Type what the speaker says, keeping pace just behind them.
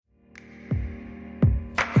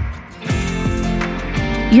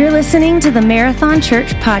You're listening to the Marathon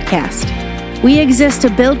Church podcast. We exist to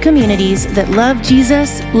build communities that love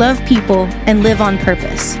Jesus, love people, and live on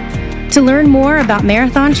purpose. To learn more about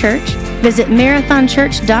Marathon Church, visit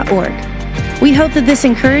marathonchurch.org. We hope that this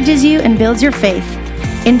encourages you and builds your faith.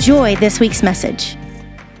 Enjoy this week's message.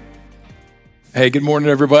 Hey, good morning,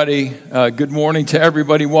 everybody. Good morning to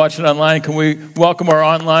everybody watching online. Can we welcome our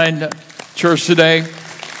online church today?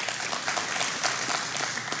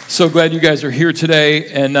 So glad you guys are here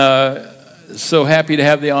today, and so happy to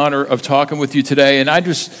have the honor of talking with you today. And I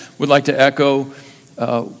just would like to echo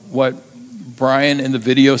what Brian in the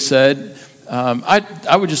video said.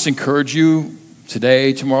 I would just encourage you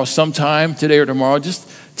today, tomorrow, sometime, today or tomorrow,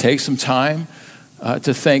 just take some time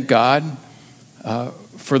to thank God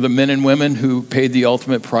for the men and women who paid the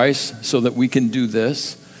ultimate price so that we can do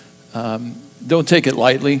this. Don't take it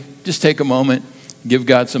lightly. Just take a moment, give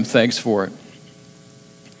God some thanks for it.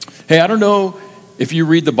 Hey, I don't know if you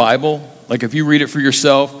read the Bible, like if you read it for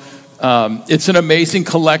yourself. It's an amazing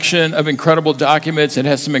collection of incredible documents. It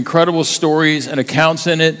has some incredible stories and accounts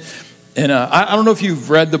in it. And I don't know if you've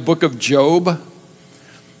read the book of Job.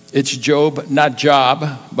 It's Job, not Job,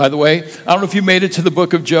 by the way. I don't know if you made it to the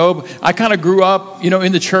book of Job. I kind of grew up,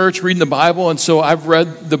 in the church reading the Bible, and so I've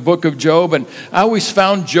read the book of Job, and I always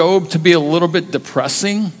found Job to be a little bit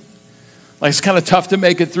depressing. Like it's kind of tough to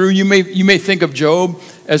make it through. You may think of Job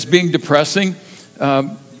as being depressing.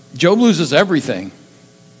 Job loses everything.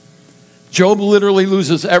 Job literally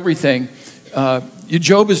loses everything.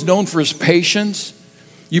 Job is known for his patience.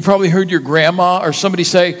 You probably heard your grandma or somebody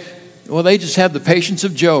say, well, they just have the patience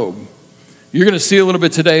of Job. You're going to see a little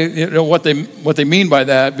bit today, what they mean by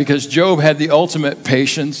that, because Job had the ultimate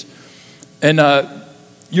patience. And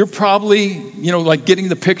you're probably, like getting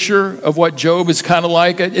the picture of what Job is kind of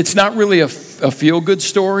like. It's not really a feel-good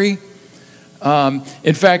story.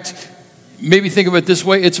 In fact, maybe think of it this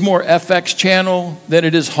way. It's more FX channel than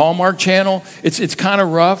it is Hallmark channel. It's kind of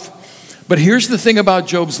rough. But here's the thing about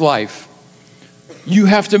Job's life. You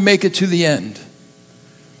have to make it to the end.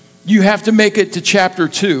 You have to make it to chapter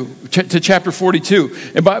 2, to chapter 42.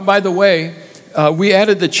 And by the way, we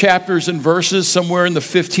added the chapters and verses somewhere in the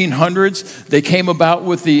 1500s. They came about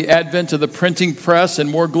with the advent of the printing press and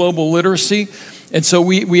more global literacy. And so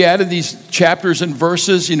we added these chapters and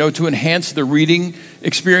verses, to enhance the reading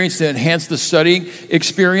experience, to enhance the studying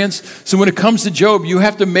experience. So when it comes to Job, you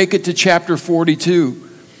have to make it to chapter 42.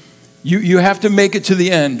 You have to make it to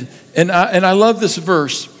the end. And I love this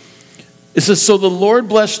verse. It says, so the Lord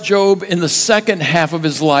blessed Job in the second half of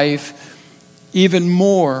his life even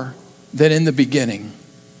more than in the beginning.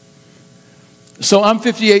 So I'm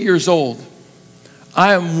 58 years old.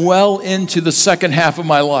 I am well into the second half of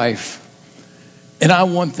my life. And I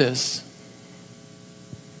want this.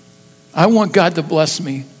 I want God to bless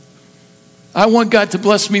me. I want God to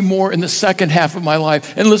bless me more in the second half of my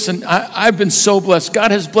life. And listen, I've been so blessed.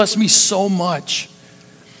 God has blessed me so much.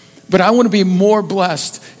 But I want to be more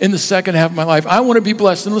blessed in the second half of my life. I want to be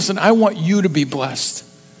blessed. And listen, I want you to be blessed.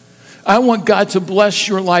 I want God to bless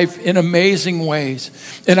your life in amazing ways.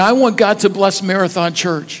 And I want God to bless Marathon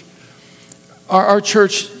Church. Our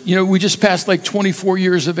church, we just passed like 24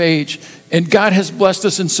 years of age. And God has blessed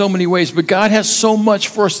us in so many ways. But God has so much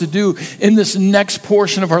for us to do in this next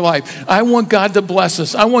portion of our life. I want God to bless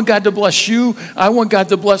us. I want God to bless you. I want God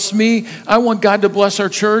to bless me. I want God to bless our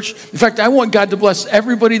church. In fact, I want God to bless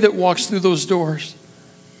everybody that walks through those doors.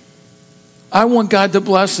 I want God to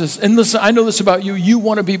bless us. And listen, I know this about you. You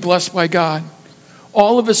want to be blessed by God.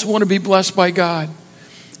 All of us want to be blessed by God.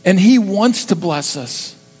 And He wants to bless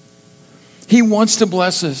us. He wants to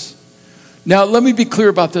bless us. Now, let me be clear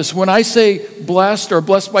about this. When I say blessed or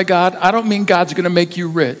blessed by God, I don't mean God's going to make you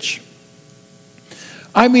rich.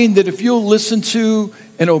 I mean that if you'll listen to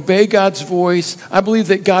and obey God's voice, I believe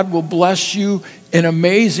that God will bless you in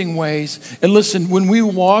amazing ways. And listen, when we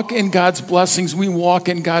walk in God's blessings, we walk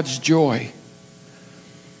in God's joy.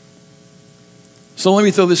 So let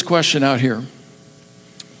me throw this question out here.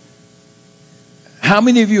 How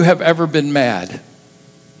many of you have ever been mad?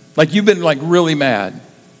 Like you've been really mad.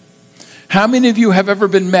 How many of you have ever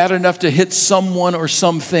been mad enough to hit someone or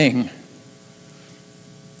something?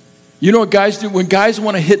 You know what guys do? When guys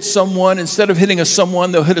want to hit someone, instead of hitting a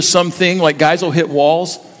someone, they'll hit a something. Like guys will hit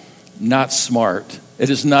walls. Not smart.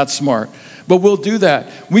 It is not smart. But we'll do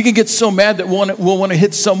that. We can get so mad that we'll want to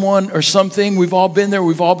hit someone or something. We've all been there.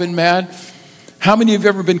 We've all been mad. How many of you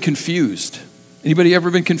have ever been confused? Anybody ever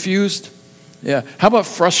been confused? Yeah. How about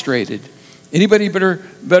frustrated? Anybody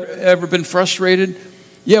ever been frustrated?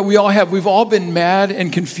 Yeah, we all have. We've all been mad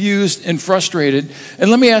and confused and frustrated. And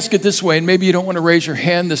let me ask it this way, and maybe you don't want to raise your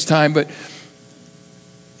hand this time, but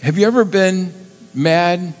have you ever been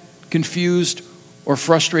mad, confused, or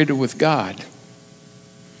frustrated with God.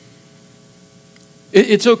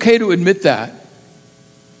 It's okay to admit that,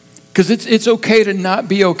 because it's okay to not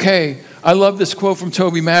be okay. I love this quote from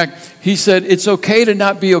Toby Mac. He said, it's okay to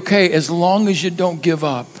not be okay as long as you don't give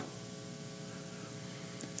up.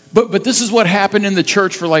 But this is what happened in the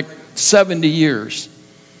church for like 70 years.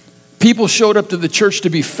 People showed up to the church to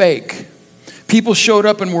be fake. People showed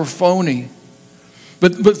up and were phony.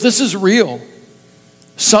 But this is real.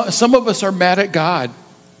 Some of us are mad at God.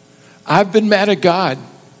 I've been mad at God.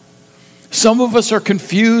 Some of us are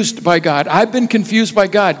confused by God. I've been confused by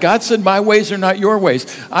God. God said, my ways are not your ways.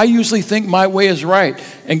 I usually think my way is right.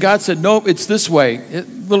 And God said, nope, it's this way. It's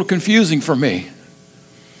a little confusing for me.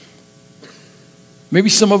 Maybe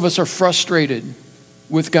some of us are frustrated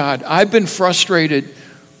with God. I've been frustrated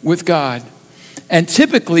with God. And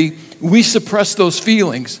typically, we suppress those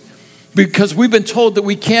feelings because we've been told that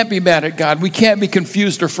we can't be mad at God. We can't be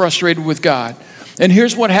confused or frustrated with God. And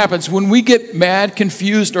here's what happens. When we get mad,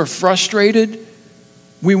 confused, or frustrated,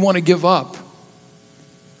 we want to give up.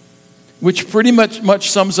 Which pretty much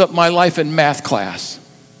sums up my life in math class.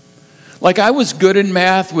 Like, I was good in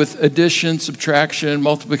math with addition, subtraction,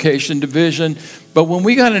 multiplication, division. But when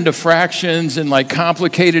we got into fractions and like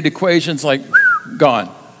complicated equations, like,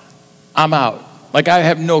 gone. I'm out. Like, I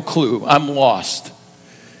have no clue. I'm lost.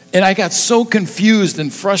 And I got so confused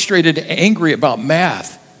and frustrated and angry about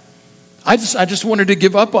math. I just wanted to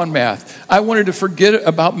give up on math. I wanted to forget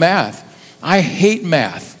about math. I hate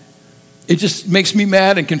math. It just makes me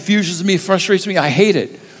mad and confuses me, frustrates me. I hate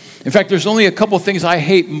it. In fact, there's only a couple things I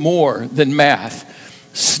hate more than math.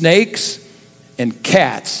 Snakes and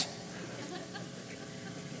cats.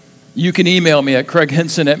 You can email me at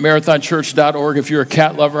craighenson@marathonchurch.org if you're a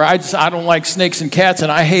cat lover. I don't like snakes and cats,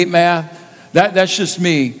 and I hate math. That's just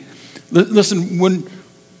me. Listen, when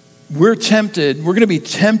we're tempted, we're going to be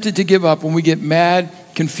tempted to give up when we get mad,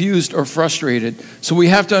 confused, or frustrated. So we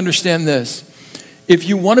have to understand this. If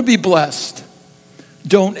you want to be blessed,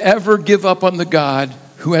 don't ever give up on the God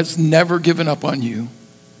who has never given up on you.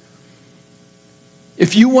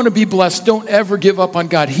 If you want to be blessed, don't ever give up on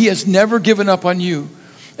God. He has never given up on you.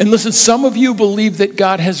 And listen, some of you believe that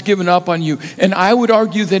God has given up on you, and I would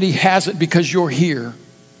argue that he hasn't because you're here.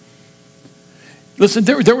 Listen,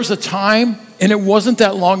 there was a time, and it wasn't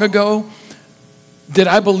that long ago, that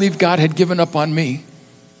I believed God had given up on me.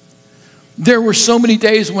 There were so many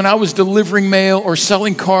days when I was delivering mail or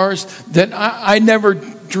selling cars that I never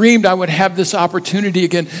dreamed I would have this opportunity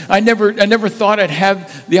again. I never thought I'd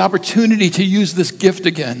have the opportunity to use this gift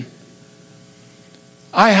again.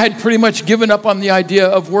 I had pretty much given up on the idea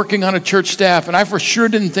of working on a church staff, and I for sure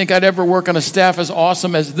didn't think I'd ever work on a staff as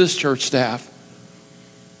awesome as this church staff.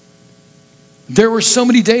 There were so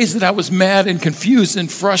many days that I was mad and confused and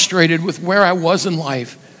frustrated with where I was in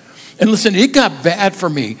life. And listen, it got bad for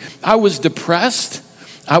me. I was depressed,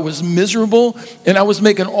 I was miserable, and I was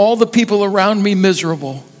making all the people around me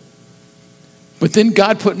miserable. But then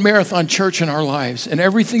God put Marathon Church in our lives, and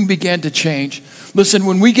everything began to change. Listen,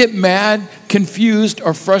 when we get mad, confused,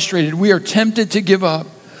 or frustrated, we are tempted to give up.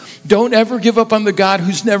 Don't ever give up on the God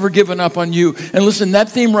who's never given up on you. And listen, that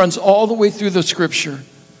theme runs all the way through the scripture.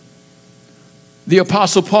 The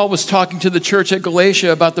Apostle Paul was talking to the church at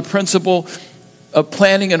Galatia about the principle of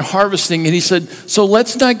planting and harvesting, and he said, so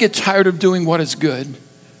let's not get tired of doing what is good.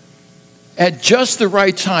 At just the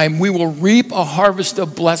right time, we will reap a harvest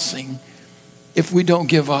of blessing if we don't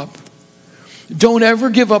give up. Don't ever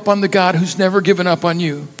give up on the God who's never given up on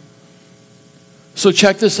you. So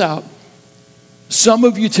check this out. Some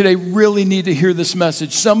of you today really need to hear this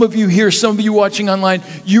message. Some of you here, some of you watching online,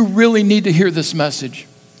 you really need to hear this message.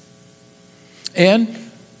 And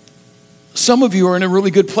some of you are in a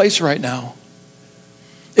really good place right now.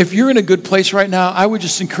 If you're in a good place right now, I would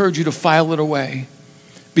just encourage you to file it away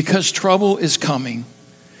because trouble is coming.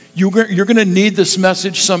 You're going to need this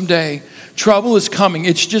message someday. Trouble is coming.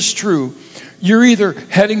 It's just true. You're either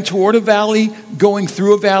heading toward a valley, going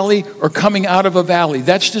through a valley, or coming out of a valley.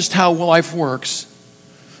 That's just how life works.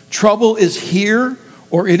 Trouble is here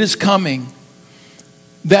or it is coming.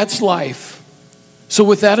 That's life. So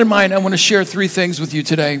with that in mind, I want to share 3 things with you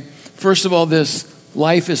today. First of all,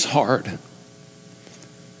 life is hard.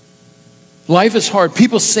 Life is hard.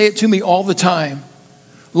 People say it to me all the time.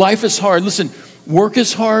 Life is hard. Listen, work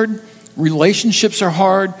is hard. Relationships are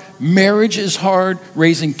hard. Marriage is hard.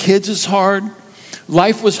 Raising kids is hard.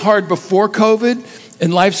 Life was hard before COVID,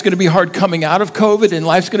 and life's going to be hard coming out of COVID, and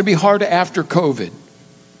life's going to be hard after COVID.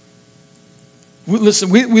 Listen,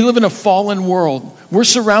 we live in a fallen world. We're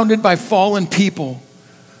surrounded by fallen people.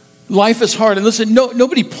 Life is hard. And listen,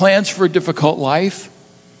 nobody plans for a difficult life.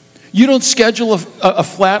 You don't schedule a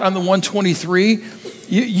flat on the 123.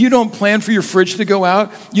 You don't plan for your fridge to go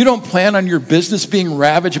out. You don't plan on your business being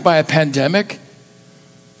ravaged by a pandemic.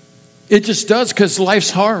 It just does because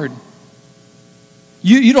life's hard.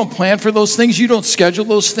 You don't plan for those things. You don't schedule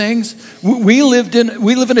those things. We live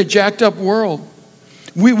in a jacked up world.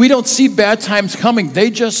 We don't see bad times coming. They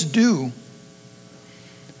just do.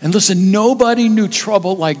 And listen, nobody knew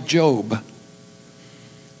trouble like Job.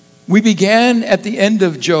 We began at the end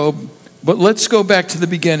of Job, but let's go back to the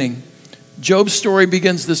beginning. Job's story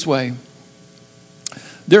begins this way.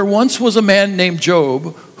 There once was a man named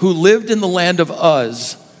Job who lived in the land of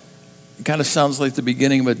Uz. It kind of sounds like the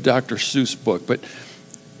beginning of a Dr. Seuss book, but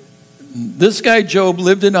this guy Job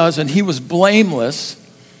lived in Uz, and he was blameless,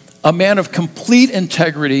 a man of complete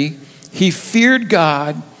integrity. He feared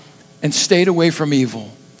God and stayed away from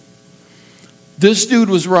evil. This dude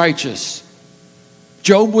was righteous.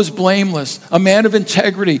 Job was blameless, a man of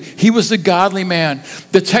integrity. He was a godly man.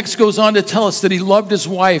 The text goes on to tell us that he loved his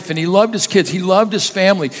wife and he loved his kids. He loved his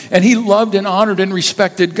family, and he loved and honored and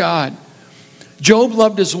respected God. Job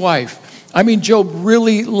loved his wife. I mean, Job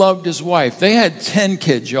really loved his wife. They had 10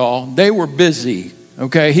 kids, y'all. They were busy,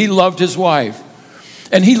 okay? He loved his wife,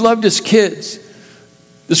 and he loved his kids.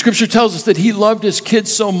 The scripture tells us that he loved his kids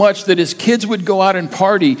so much that his kids would go out and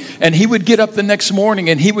party, and he would get up the next morning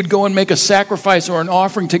and he would go and make a sacrifice or an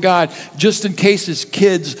offering to God just in case his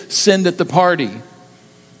kids sinned at the party.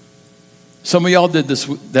 Some of y'all did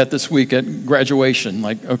that this week at graduation.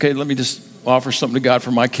 Like, okay, let me just offer something to God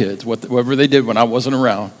for my kids, whatever they did when I wasn't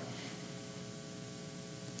around.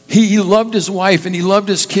 He loved his wife and he loved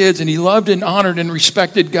his kids and he loved and honored and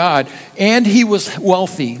respected God, and he was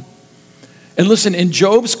wealthy. And listen, in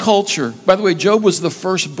Job's culture, by the way, Job was the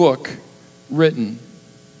first book written,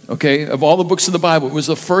 okay? Of all the books of the Bible, it was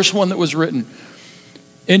the first one that was written.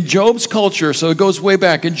 In Job's culture, so it goes way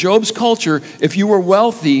back, in Job's culture, if you were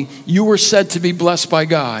wealthy, you were said to be blessed by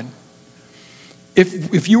God.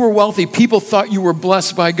 If you were wealthy, people thought you were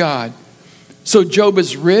blessed by God. So Job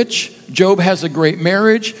is rich. Job has a great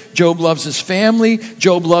marriage. Job loves his family.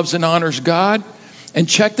 Job loves and honors God. And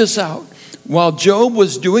check this out. While Job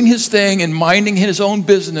was doing his thing and minding his own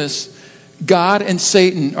business, God and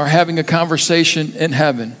Satan are having a conversation in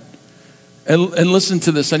heaven. And listen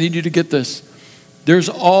to this. I need you to get this. There's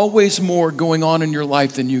always more going on in your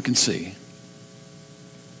life than you can see.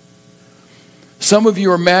 Some of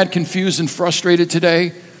you are mad, confused, and frustrated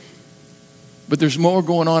today, but there's more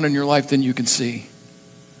going on in your life than you can see.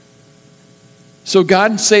 So God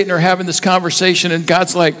and Satan are having this conversation, and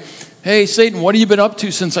God's like, hey, Satan, what have you been up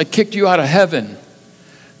to since I kicked you out of heaven?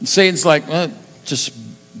 And Satan's like, well, just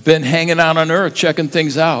been hanging out on earth, checking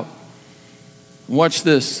things out. Watch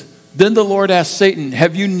this. Then the Lord asked Satan,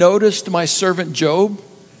 have you noticed my servant Job?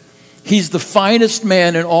 He's the finest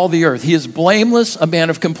man in all the earth. He is blameless, a man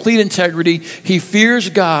of complete integrity. He fears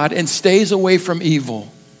God and stays away from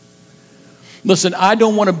evil. Listen, I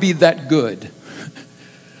don't want to be that good.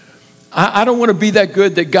 I don't want to be that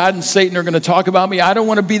good that God and Satan are going to talk about me. I don't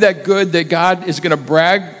want to be that good that God is going to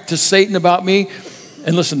brag to Satan about me.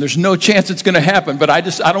 And listen, there's no chance it's going to happen, but I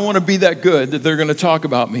don't want to be that good that they're going to talk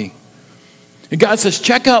about me. And God says,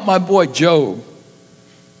 check out my boy Job.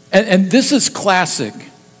 And this is classic.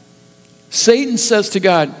 Satan says to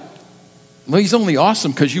God, well, he's only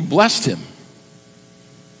awesome because you blessed him.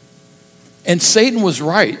 And Satan was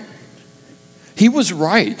right. He was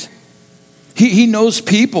right. He knows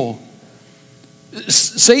people.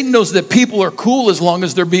 Satan knows that people are cool as long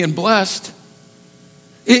as they're being blessed.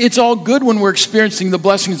 It's all good when we're experiencing the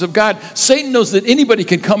blessings of God. Satan knows that anybody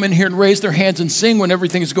can come in here and raise their hands and sing when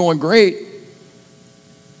everything's going great.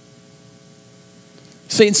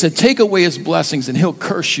 Satan said, take away his blessings and he'll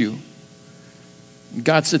curse you. And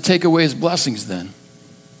God said, take away his blessings then.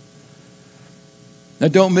 Now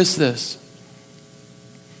don't miss this.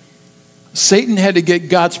 Satan had to get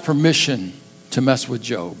God's permission to mess with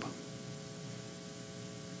Job.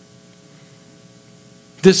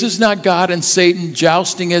 This is not God and Satan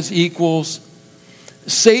jousting as equals.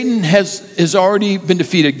 Satan has already been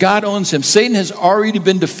defeated. God owns him. Satan has already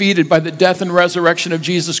been defeated by the death and resurrection of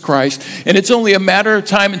Jesus Christ. And it's only a matter of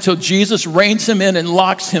time until Jesus reins him in and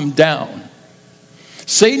locks him down.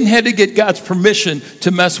 Satan had to get God's permission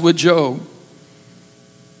to mess with Job.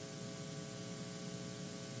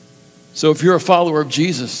 So if you're a follower of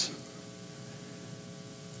Jesus,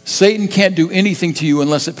 Satan can't do anything to you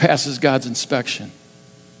unless it passes God's inspection.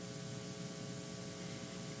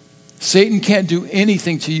 Satan can't do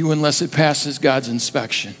anything to you unless it passes God's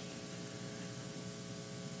inspection.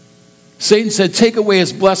 Satan said, take away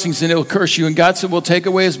his blessings and it'll curse you. And God said, well, take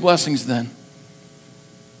away his blessings then.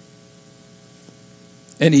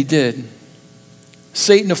 And he did.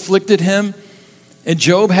 Satan afflicted him, and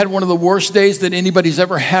Job had one of the worst days that anybody's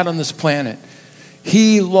ever had on this planet.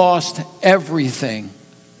 He lost everything.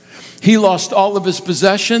 He lost all of his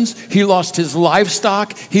possessions. He lost his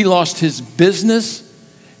livestock. He lost his business.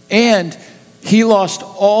 And he lost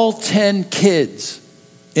all 10 kids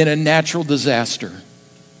in a natural disaster.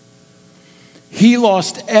 He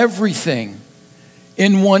lost everything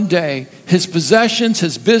in one day. His possessions,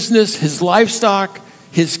 his business, his livestock,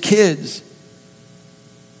 his kids.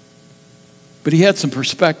 But he had some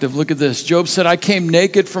perspective. Look at this. Job said, I came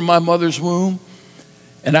naked from my mother's womb,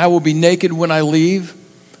 and I will be naked when I leave.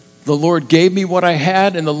 The Lord gave me what I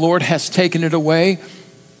had, and the Lord has taken it away.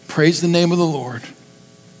 Praise the name of the Lord.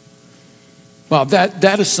 Wow,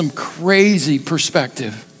 that is some crazy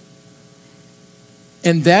perspective.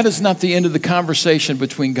 And that is not the end of the conversation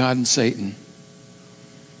between God and Satan.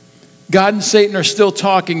 God and Satan are still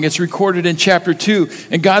talking. It's recorded in chapter 2.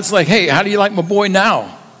 And God's like, hey, how do you like my boy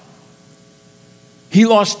now? He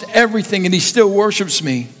lost everything and he still worships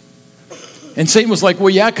me. And Satan was like, well,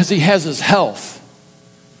 yeah, because he has his health.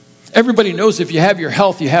 Everybody knows if you have your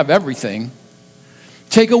health, you have everything.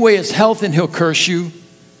 Take away his health and he'll curse you.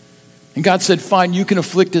 And God said, fine, you can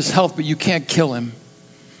afflict his health, but you can't kill him.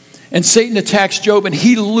 And Satan attacks Job and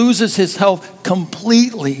he loses his health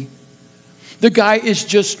completely. The guy is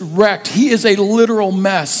just wrecked. He is a literal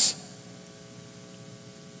mess.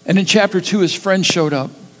 And in chapter 2, his friend showed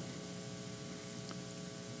up.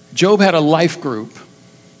 Job had a life group.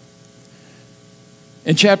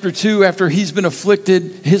 In chapter 2, after he's been afflicted,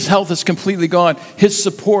 his health is completely gone. His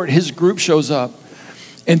support, his group shows up.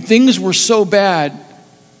 And things were so bad,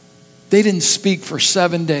 they didn't speak for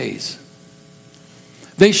 7 days.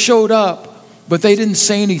 They showed up, but they didn't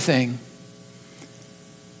say anything.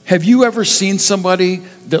 Have you ever seen somebody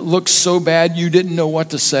that looks so bad you didn't know what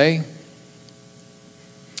to say?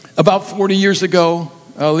 About 40 years ago,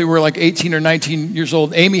 we were like 18 or 19 years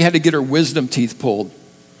old. Amy had to get her wisdom teeth pulled.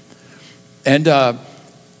 And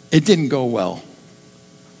it didn't go well.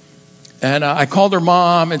 And I called her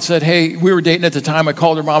mom and said, hey, we were dating at the time. I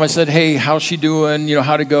called her mom. I said, hey, how's she doing? You know,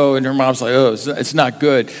 how'd it go? And her mom's like, oh, it's not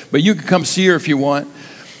good. But you can come see her if you want.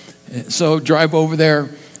 So drive over there.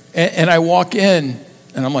 And I walk in,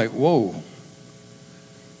 and I'm like, whoa.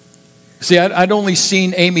 See, I'd only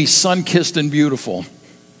seen Amy sun-kissed and beautiful.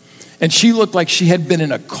 And she looked like she had been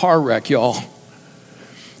in a car wreck, y'all.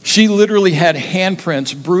 She literally had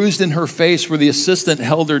handprints bruised in her face where the assistant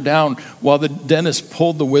held her down while the dentist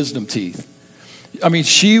pulled the wisdom teeth. I mean,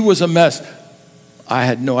 she was a mess. I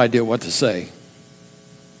had no idea what to say.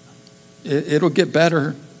 It'll get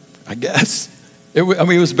better, I guess. It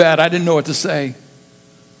was bad. I didn't know what to say.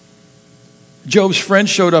 Job's friends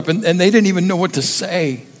showed up, and they didn't even know what to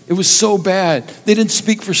say. It was so bad. They didn't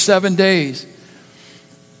speak for 7 days.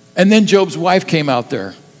 And then Job's wife came out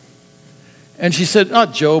there. And she said, oh,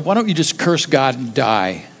 Job, why don't you just curse God and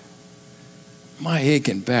die? My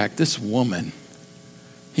aching back, this woman,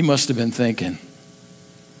 he must have been thinking.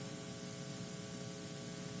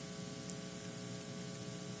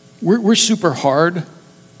 We're super hard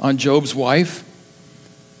on Job's wife.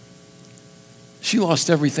 She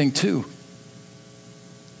lost everything too.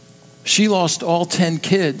 She lost all 10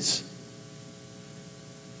 kids.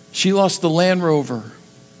 She lost the Land Rover,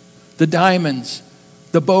 the diamonds,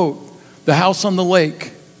 the boat, the house on the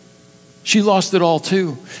lake. She lost it all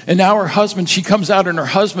too. And now her husband, she comes out and her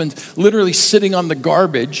husband's literally sitting on the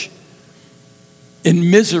garbage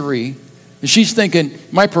in misery. And she's thinking,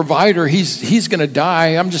 my provider, he's going to die.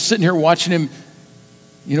 I'm just sitting here watching him,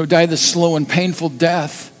 die this slow and painful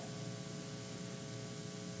death.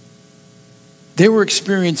 They were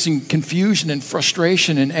experiencing confusion and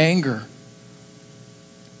frustration and anger.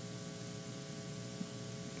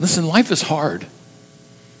 Listen, life is hard.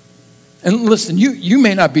 And listen, you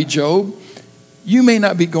may not be Job. You may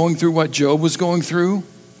not be going through what Job was going through.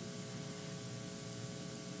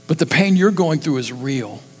 But the pain you're going through is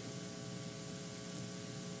real.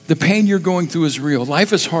 The pain you're going through is real.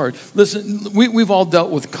 Life is hard. Listen, we've all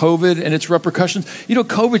dealt with COVID and its repercussions.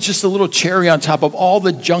 COVID's just a little cherry on top of all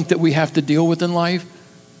the junk that we have to deal with in life.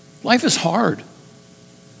 Life is hard.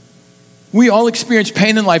 We all experience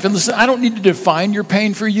pain in life. And listen, I don't need to define your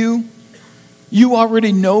pain for you. You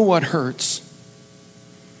already know what hurts.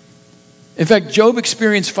 In fact, Job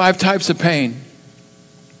experienced 5 types of pain.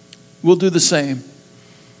 We'll do the same.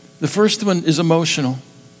 The first one is emotional.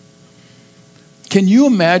 Can you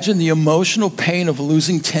imagine the emotional pain of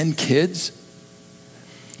losing 10 kids?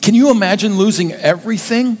 Can you imagine losing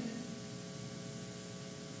everything?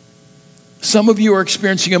 Some of you are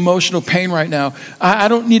experiencing emotional pain right now. I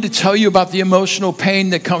don't need to tell you about the emotional pain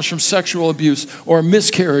that comes from sexual abuse or a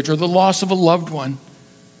miscarriage or the loss of a loved one.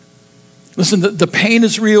 Listen, the pain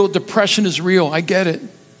is real. Depression is real. I get it.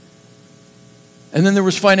 And then there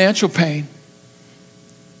was financial pain.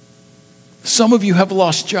 Some of you have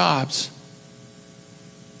lost jobs.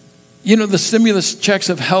 You know, the stimulus checks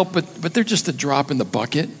have helped, but they're just a drop in the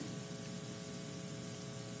bucket.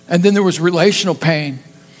 And then there was relational pain.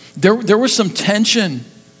 There was some tension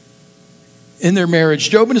in their marriage.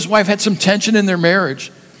 Job and his wife had some tension in their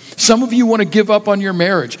marriage. Some of you want to give up on your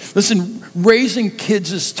marriage. Listen, raising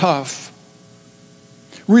kids is tough.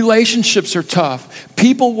 Relationships are tough.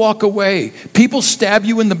 People walk away. People stab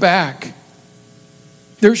you in the back.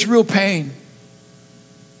 There's real pain.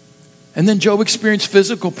 And then Job experienced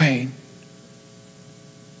physical pain.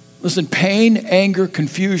 Listen, pain, anger,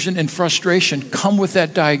 confusion, and frustration come with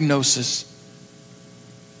that diagnosis.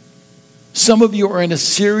 Some of you are in a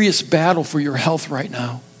serious battle for your health right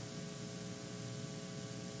now.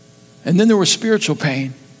 And then there was spiritual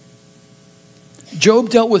pain. Job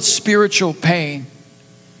dealt with spiritual pain.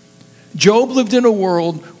 Job lived in a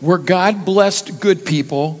world where God blessed good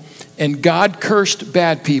people and God cursed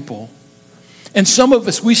bad people. And some of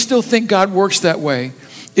us, we still think God works that way.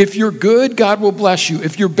 If you're good, God will bless you.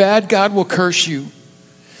 If you're bad, God will curse you.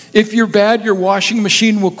 If you're bad, your washing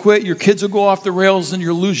machine will quit, your kids will go off the rails, and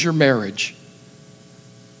you'll lose your marriage.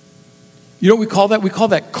 You know what we call that? We call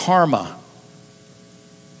that karma.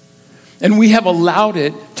 And we have allowed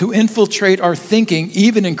it to infiltrate our thinking,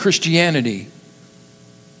 even in Christianity.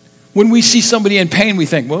 When we see somebody in pain, we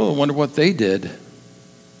think, well, I wonder what they did.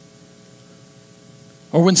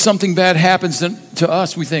 Or when something bad happens to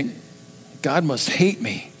us, we think, God must hate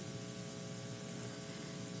me.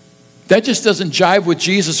 That just doesn't jive with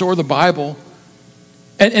Jesus or the Bible.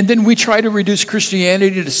 And then we try to reduce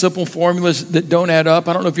Christianity to simple formulas that don't add up.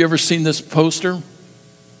 I don't know if you've ever seen this poster.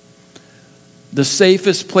 The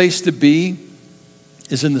safest place to be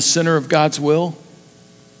is in the center of God's will.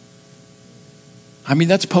 I mean,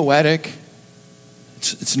 that's poetic.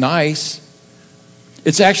 It's nice.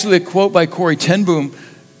 It's actually a quote by Corrie ten Boom,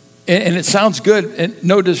 and it sounds good, and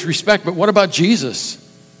no disrespect, but what about Jesus?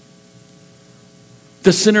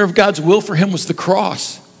 The center of God's will for him was the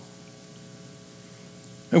cross.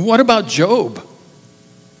 And what about Job?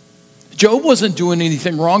 Job wasn't doing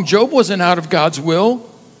anything wrong. Job wasn't out of God's will.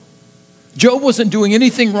 Job wasn't doing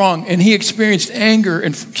anything wrong, and he experienced anger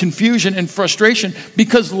and confusion and frustration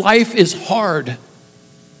because life is hard.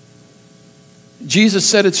 Jesus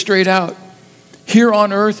said it straight out. Here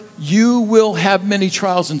on earth, you will have many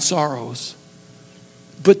trials and sorrows.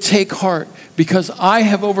 But take heart, because I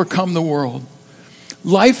have overcome the world.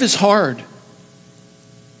 Life is hard.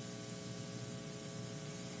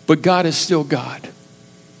 But God is still God.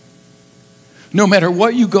 No matter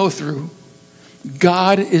what you go through,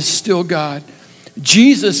 God is still God.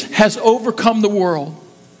 Jesus has overcome the world.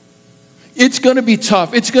 It's going to be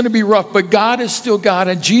tough. It's going to be rough, but God is still God,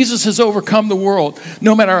 and Jesus has overcome the world.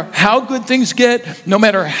 No matter how good things get, no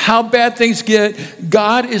matter how bad things get,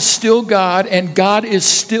 God is still God, and God is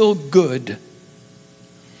still good.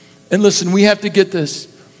 And listen, we have to get this.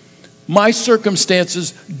 My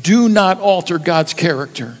circumstances do not alter God's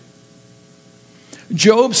character.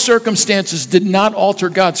 Job's circumstances did not alter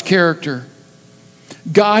God's character.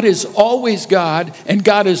 God is always God, and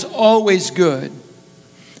God is always good.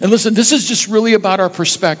 And listen, this is just really about our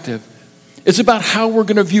perspective. It's about how we're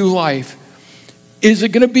going to view life. Is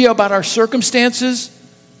it going to be about our circumstances,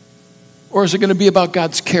 or is it going to be about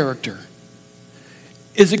God's character?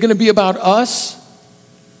 Is it going to be about us,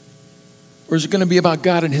 or is it going to be about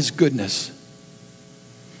God and his goodness?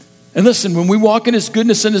 And listen, when we walk in his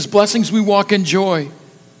goodness and his blessings, we walk in joy.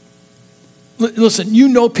 Listen, you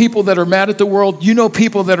know people that are mad at the world. You know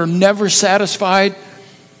people that are never satisfied.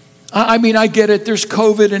 I mean, I get it. There's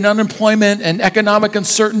COVID and unemployment and economic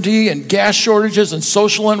uncertainty and gas shortages and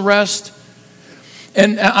social unrest.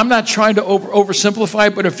 And I'm not trying to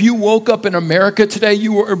oversimplify, but if you woke up in America today,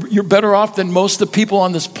 you're better off than most of the people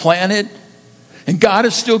on this planet. And God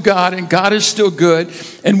is still God, and God is still good.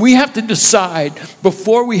 And we have to decide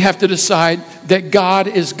before we have to decide that God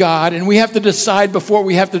is God. And we have to decide before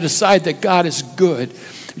we have to decide that God is good.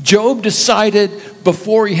 Job decided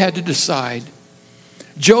before he had to decide.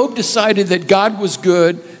 Job decided that God was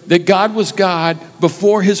good, that God was God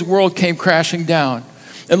before his world came crashing down.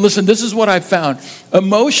 And listen, this is what I found.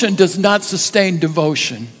 Emotion does not sustain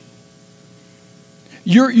devotion.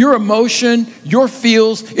 Your emotion, your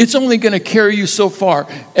feels, it's only going to carry you so far.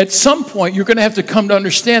 At some point, you're going to have to come to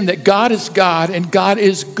understand that God is God and God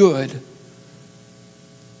is good.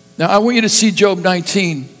 Now, I want you to see Job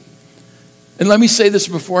 19. And let me say this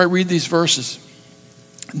before I read these verses.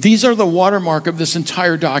 These are the watermark of this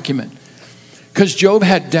entire document. Because Job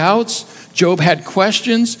had doubts, Job had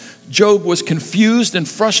questions, Job was confused and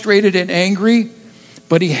frustrated and angry,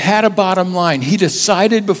 but he had a bottom line. He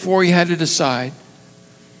decided before he had to decide.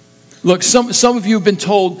 Look, some of you have been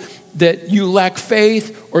told that you lack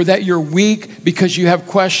faith or that you're weak because you have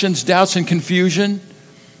questions, doubts, and confusion.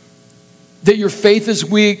 That your faith is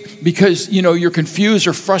weak because, you're confused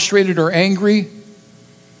or frustrated or angry.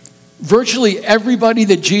 Virtually everybody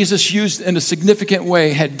that Jesus used in a significant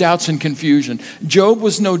way had doubts and confusion. Job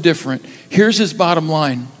was no different. Here's his bottom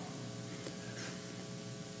line.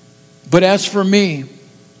 But as for me,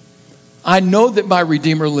 I know that my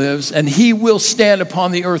Redeemer lives, and he will stand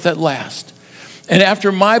upon the earth at last. And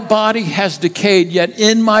after my body has decayed, yet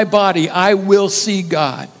in my body I will see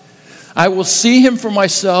God. I will see him for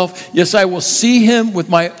myself. Yes, I will see him with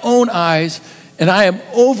my own eyes, and I am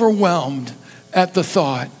overwhelmed at the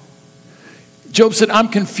thought. Job said, I'm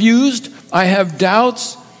confused, I have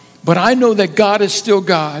doubts, but I know that God is still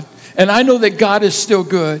God, and I know that God is still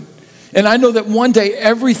good, and I know that one day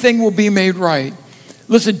everything will be made right.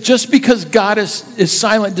 Listen, just because God is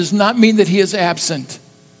silent does not mean that he is absent.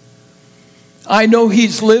 I know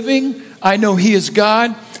he's living, I know he is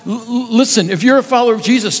God. Listen, if you're a follower of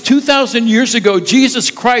Jesus, 2,000 years ago, Jesus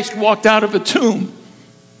Christ walked out of a tomb.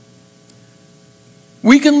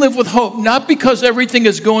 We can live with hope, not because everything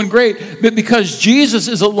is going great, but because Jesus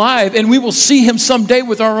is alive and we will see him someday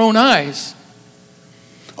with our own eyes.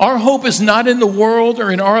 Our hope is not in the world or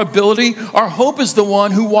in our ability. Our hope is the one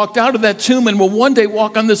who walked out of that tomb and will one day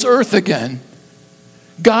walk on this earth again.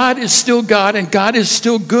 God is still God and God is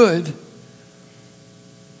still good.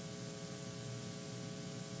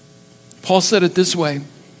 Paul said it this way,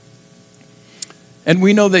 and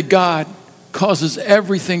we know that God causes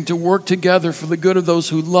everything to work together for the good of those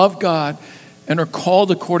who love God and are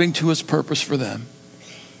called according to his purpose for them.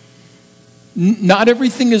 Not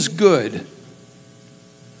everything is good.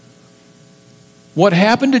 What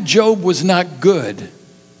happened to Job was not good,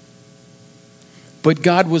 but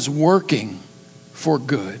God was working for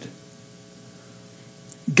good.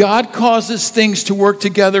 God causes things to work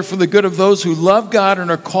together for the good of those who love God and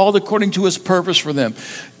are called according to his purpose for them.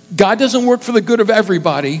 God doesn't work for the good of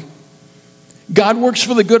everybody. God works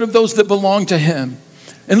for the good of those that belong to him.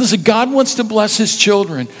 And listen, God wants to bless his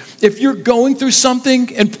children. If you're going through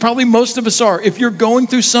something, and probably most of us are, if you're going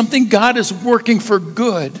through something, God is working for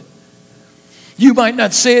good. You might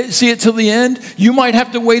not see it till the end. You might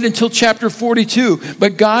have to wait until chapter 42.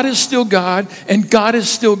 But God is still God, and God is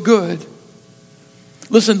still good.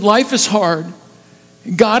 Listen, life is hard.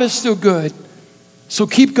 God is still good. So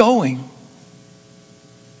keep going.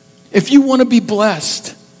 If you want to be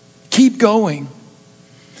blessed, keep going.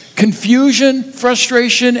 Confusion,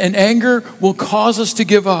 frustration, and anger will cause us to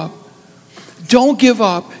give up. Don't give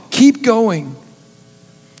up. Keep going.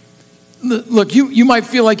 Look, you might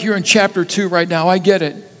feel like you're in chapter 2 right now. I get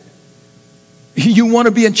it. You want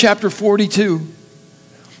to be in chapter 42.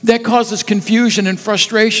 That causes confusion and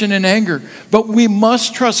frustration and anger. But we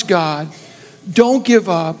must trust God. Don't give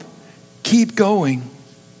up. Keep going.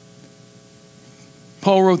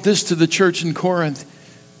 Paul wrote this to the church in Corinth.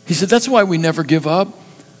 He said, that's why we never give up.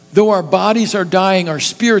 Though our bodies are dying, our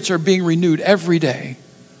spirits are being renewed every day.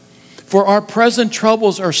 For our present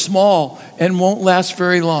troubles are small and won't last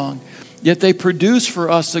very long. Yet they produce for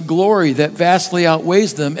us a glory that vastly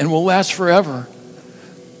outweighs them and will last forever.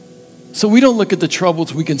 So we don't look at the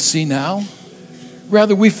troubles we can see now.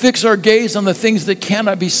 Rather, we fix our gaze on the things that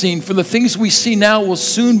cannot be seen. For the things we see now will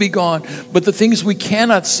soon be gone, but the things we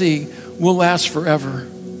cannot see will last forever.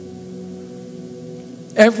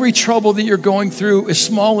 Every trouble that you're going through is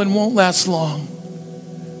small and won't last long.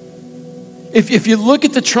 If you look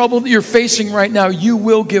at the trouble that you're facing right now, you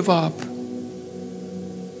will give up.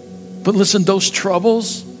 But listen, those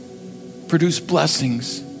troubles produce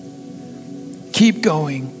blessings. Keep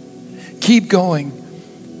going. Keep going.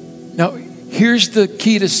 Now, here's the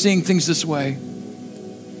key to seeing things this way.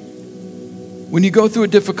 When you go through a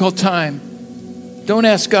difficult time, don't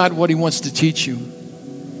ask God what he wants to teach you.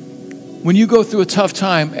 When you go through a tough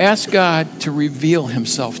time, ask God to reveal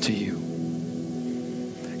himself to you.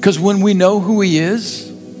 Because when we know who he is,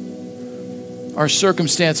 our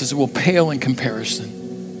circumstances will pale in comparison.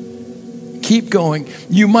 Keep going.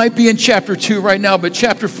 You might be in chapter 2 right now, but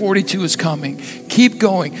chapter 42 is coming. Keep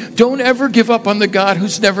going. Don't ever give up on the God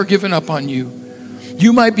who's never given up on you.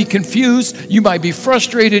 You might be confused. You might be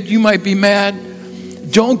frustrated. You might be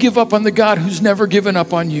mad. Don't give up on the God who's never given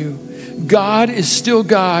up on you. God is still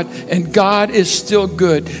God, and God is still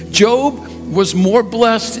good. Job was more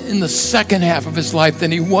blessed in the second half of his life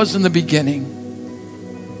than he was in the beginning.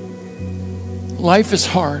 Life is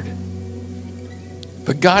hard,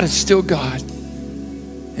 but God is still God,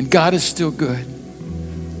 and God is still good.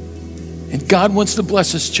 And God wants to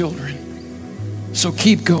bless his children. So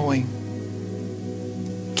keep going.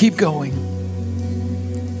 Keep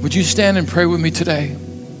going. Would you stand and pray with me today?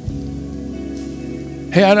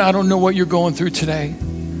 Hey, I don't know what you're going through today.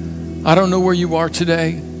 I don't know where you are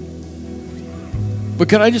today. But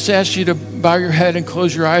could I just ask you to bow your head and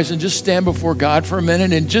close your eyes and just stand before God for a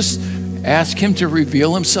minute and just ask him to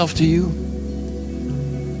reveal himself to you?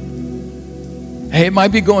 Hey, it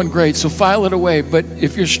might be going great, so file it away. But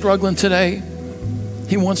if you're struggling today,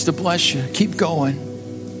 he wants to bless you. Keep going.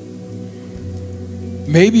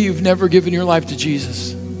 Maybe you've never given your life to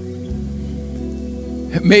Jesus.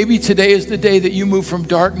 Maybe today is the day that you move from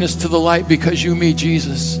darkness to the light because you meet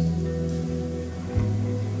Jesus.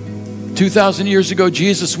 2,000 years ago,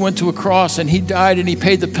 Jesus went to a cross and he died and he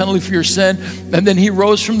paid the penalty for your sin. And then he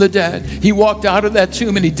rose from the dead. He walked out of that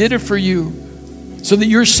tomb and he did it for you so that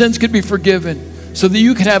your sins could be forgiven, so that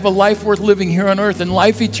you could have a life worth living here on earth and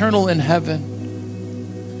life eternal in heaven.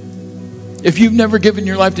 If you've never given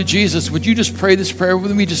your life to Jesus, would you just pray this prayer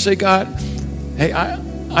with me? Just say, God, hey,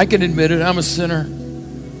 I can admit it. I'm a sinner.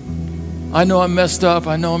 I know I'm messed up.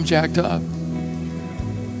 I know I'm jacked up.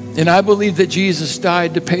 And I believe that Jesus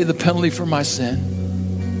died to pay the penalty for my sin.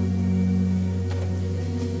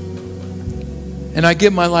 And I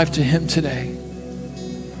give my life to him today.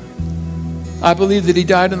 I believe that he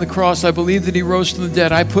died on the cross. I believe that he rose from the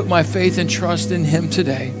dead. I put my faith and trust in him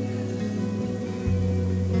today.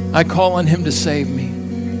 I call on him to save me.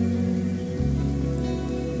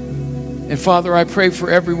 And Father, I pray for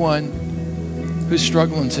everyone who's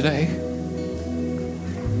struggling today.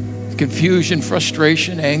 Confusion,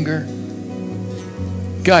 frustration, anger.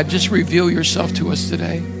 God, just reveal yourself to us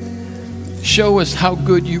today. Show us how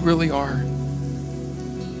good you really are.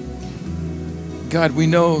 God, we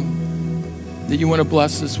know that you want to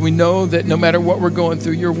bless us. We know that no matter what we're going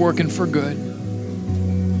through, you're working for good.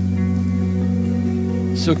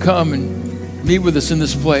 So come and meet with us in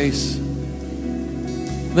this place.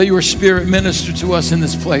 Let your Spirit minister to us in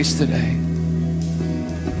this place today.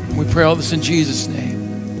 We pray all this in Jesus' name.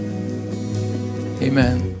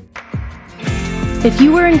 Amen. If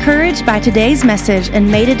you were encouraged by today's message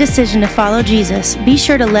and made a decision to follow Jesus, be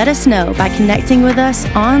sure to let us know by connecting with us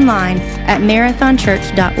online at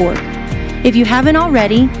marathonchurch.org. If you haven't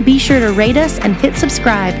already, be sure to rate us and hit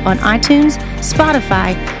subscribe on iTunes,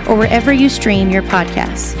 Spotify, or wherever you stream your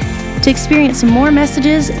podcasts. To experience more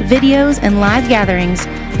messages, videos, and live gatherings,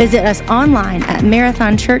 visit us online at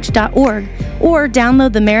marathonchurch.org or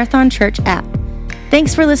download the Marathon Church app.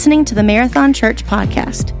 Thanks for listening to the Marathon Church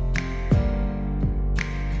podcast.